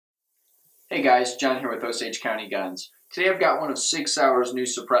Hey guys, John here with Osage County Guns. Today I've got one of SIG Sauer's new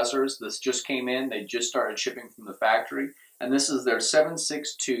suppressors. This just came in. They just started shipping from the factory. And this is their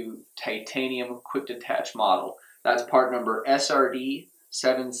 762 titanium quick detach model. That's part number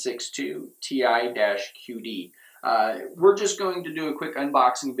SRD762Ti-QD. We're just going to do a quick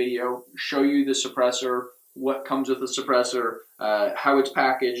unboxing video, show you the suppressor, what comes with the suppressor, how it's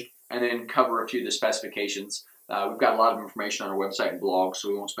packaged, and then cover a few of the specifications. We've got a lot of information on our website and blog, so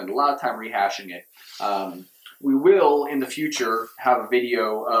we won't spend a lot of time rehashing it. We will, in the future, have a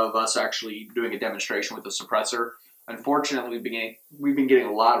video of us actually doing a demonstration with the suppressor. Unfortunately, we've been getting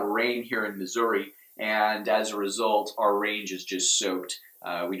a lot of rain here in Missouri, and as a result, our range is just soaked.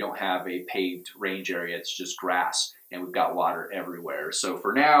 We don't have a paved range area, it's just grass, and we've got water everywhere. So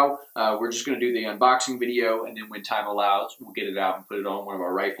for now, we're just going to do the unboxing video, and then when time allows, we'll get it out and put it on one of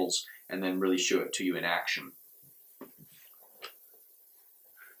our rifles, and then really show it to you in action.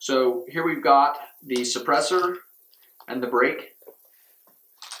 So here we've got the suppressor and the brake.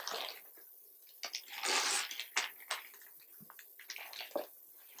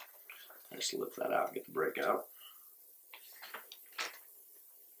 I just lift that out and get the brake out.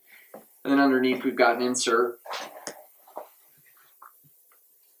 And then underneath we've got an insert.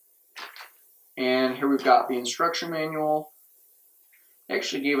 And here we've got the instruction manual. They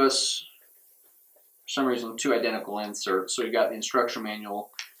actually gave us, for some reason, two identical inserts. So you've got the instruction manual,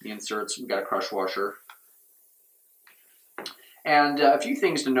 the inserts, we've got a crush washer. And a few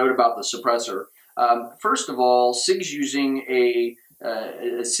things to note about the suppressor. First of all, SIG's using a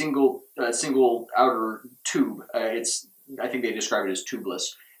single outer tube. I think they describe it as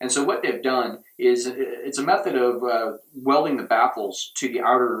tubeless. And so what they've done is it's a method of welding the baffles to the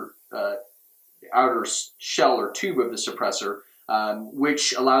outer shell or tube of the suppressor,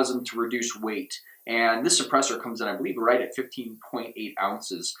 which allows them to reduce weight. And this suppressor comes in, I believe, right at 15.8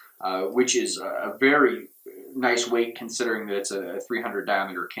 ounces, which is a very nice weight considering that it's a 300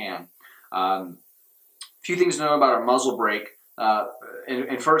 diameter can. A few things to know about our muzzle brake.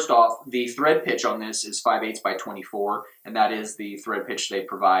 And first off, the thread pitch on this is 5/8 by 24, and that is the thread pitch they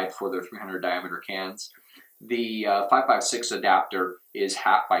provide for their 300 diameter cans. The 5.56 adapter is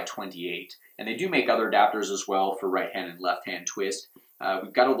 1/2 by 28, and they do make other adapters as well for right hand and left hand twist.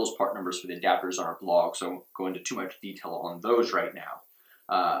 We've got all those part numbers for the adapters on our blog, so I won't go into too much detail on those right now.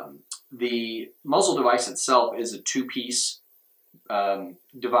 The muzzle device itself is a two-piece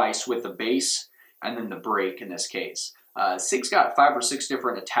device with the base and then the brake in this case. SIG's got 5 or 6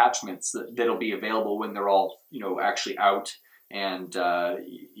 different attachments that'll be available when they're all, actually out and,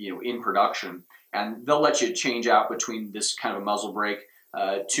 in production. And they'll let you change out between this kind of a muzzle brake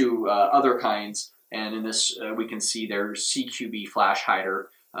to other kinds. And in this, we can see their CQB flash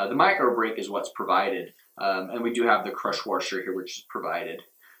hider. The micro brake is what's provided. And we do have the crush washer here, which is provided.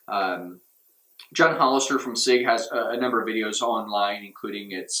 John Hollister from SIG has a number of videos online,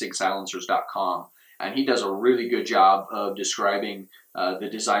 including at SIGsilencers.com. And he does a really good job of describing the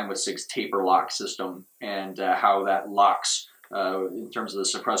design with SIG's taper lock system and how that locks in terms of the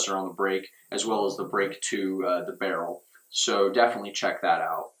suppressor on the brake, as well as the brake to the barrel. So definitely check that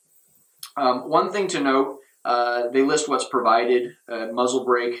out. One thing to note, they list what's provided: muzzle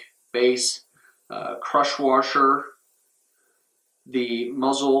brake, base, crush washer, the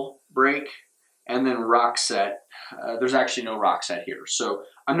muzzle brake, and then rock set. There's actually no rock set here, so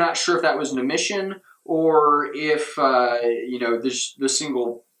I'm not sure if that was an omission or if this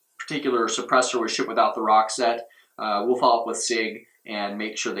single particular suppressor was shipped without the rock set. We'll follow up with SIG and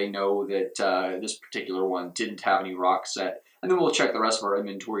make sure they know that this particular one didn't have any rock set. And then we'll check the rest of our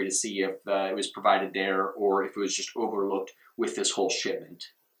inventory to see if it was provided there or if it was just overlooked with this whole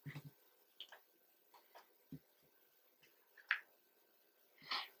shipment.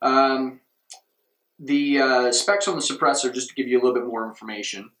 The specs on the suppressor, just to give you a little bit more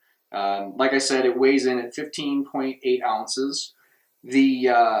information. Like I said, it weighs in at 15.8 ounces.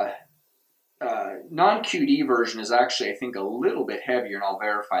 The non-QD version is actually, I think, a little bit heavier, and I'll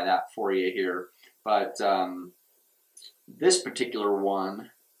verify that for you here. But this particular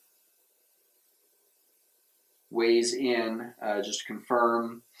one weighs in, just to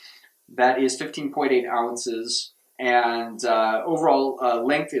confirm, that is 15.8 ounces, and overall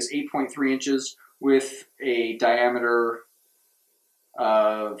length is 8.3 inches with a diameter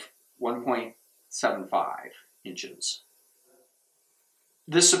of 1.75 inches.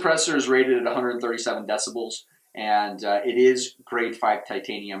 This suppressor is rated at 137 decibels, and it is grade 5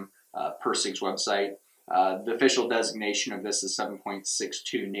 titanium per SIG's website. The official designation of this is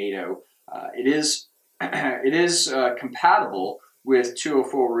 7.62 NATO. It is compatible with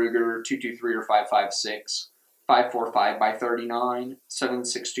 204 Ruger, 223 or 5.56. 545 by 39,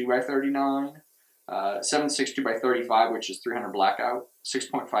 762 by 39, 762 by 35, which is 300 blackout,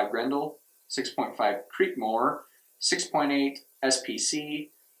 6.5 Grendel, 6.5 Creekmore, 6.8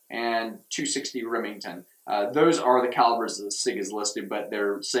 SPC, and 260 Remington. Those are the calibers that the SIG is listed, but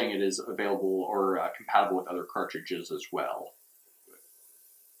they're saying it is available or compatible with other cartridges as well.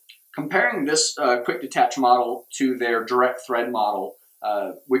 Comparing this quick detach model to their direct thread model,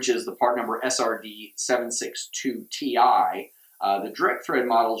 which is the part number SRD762Ti, the direct thread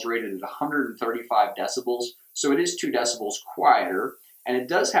model is rated at 135 decibels, so it is 2 decibels quieter, and it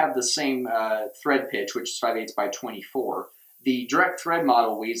does have the same thread pitch, which is 5/8 by 24. The direct thread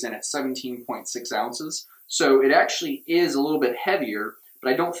model weighs in at 17.6 ounces, so it actually is a little bit heavier,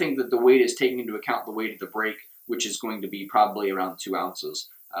 but I don't think that the weight is taking into account the weight of the brake, which is going to be probably around 2 ounces.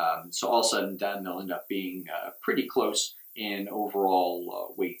 So all said and done, they'll end up being pretty close in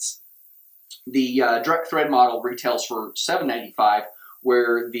overall weights. The direct thread model retails for $795,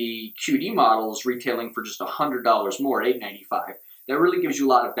 where the QD model is retailing for just $100 more at $895. That really gives you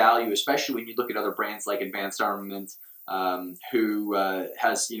a lot of value, especially when you look at other brands like Advanced Armament, who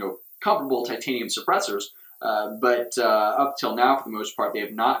has comparable titanium suppressors, but up till now, for the most part, they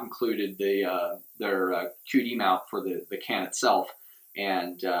have not included their QD mount for the can itself.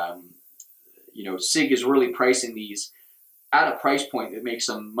 And SIG is really pricing these at a price point that makes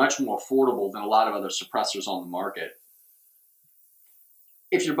them much more affordable than a lot of other suppressors on the market.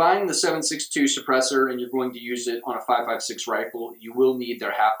 If you're buying the 762 suppressor and you're going to use it on a 5.56 rifle, you will need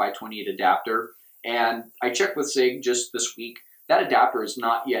their 1/2x28 adapter. And I checked with SIG just this week. That adapter is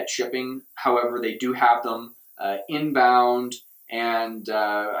not yet shipping. However, they do have them inbound, and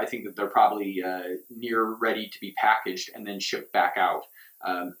I think that they're probably near ready to be packaged and then shipped back out.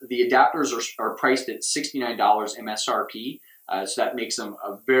 The adapters are priced at $69 MSRP, so that makes them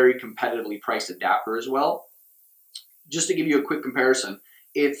a very competitively priced adapter as well. Just to give you a quick comparison,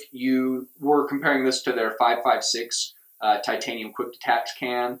 if you were comparing this to their 5.56 titanium quick detach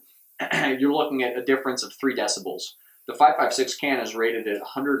can, you're looking at a difference of 3 decibels. The 5.56 can is rated at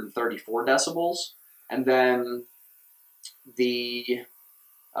 134 decibels, and then the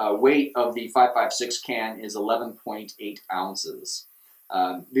weight of the 5.56 can is 11.8 ounces.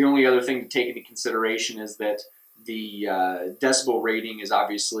 The only other thing to take into consideration is that the decibel rating is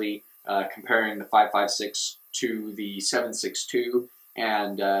obviously comparing the 5.56 to the 762,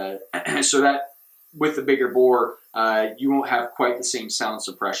 and so that with the bigger bore, you won't have quite the same sound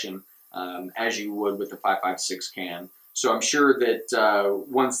suppression as you would with the 5.56 can. So I'm sure that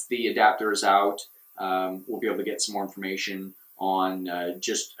once the adapter is out, we'll be able to get some more information on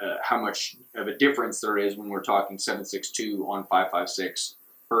just how much of a difference there is when we're talking 762 on 5.56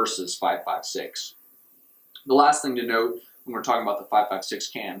 versus 5.56. The last thing to note when we're talking about the 5.56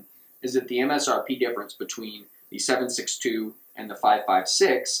 can is that the MSRP difference between the 762 and the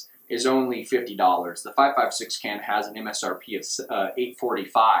 5.56 is only $50. The 5.56 can has an MSRP of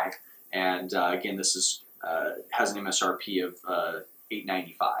 $845, and again, this is has an MSRP of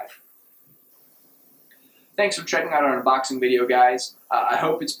 $895. Thanks for checking out our unboxing video, guys. I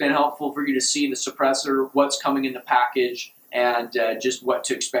hope it's been helpful for you to see the suppressor, what's coming in the package, and just what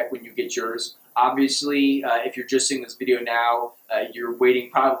to expect when you get yours. Obviously, if you're just seeing this video now, you're waiting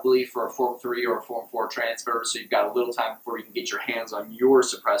probably for a Form 3 or a Form 4 transfer, so you've got a little time before you can get your hands on your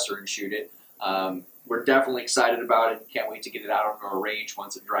suppressor and shoot it. We're definitely excited about it and can't wait to get it out on our range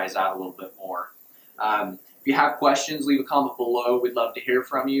once it dries out a little bit more. If you have questions, leave a comment below. We'd love to hear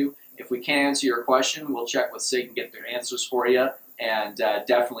from you. If we can answer your question, we'll check with SIG and get their answers for you, and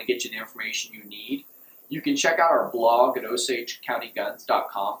definitely get you the information you need. You can check out our blog at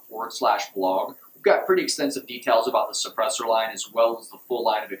osagecountyguns.com/blog. We've got pretty extensive details about the suppressor line as well as the full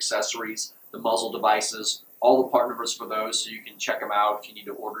line of accessories, the muzzle devices, all the part numbers for those, so you can check them out if you need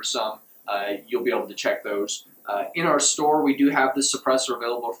to order some. You'll be able to check those. In our store, we do have this suppressor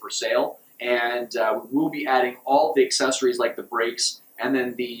available for sale, and we will be adding all the accessories like the brakes and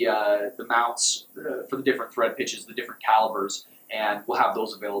then the mounts for the different thread pitches, the different calibers, and we'll have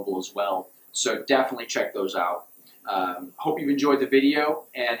those available as well. So definitely check those out. Hope you've enjoyed the video,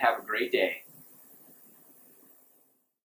 and have a great day.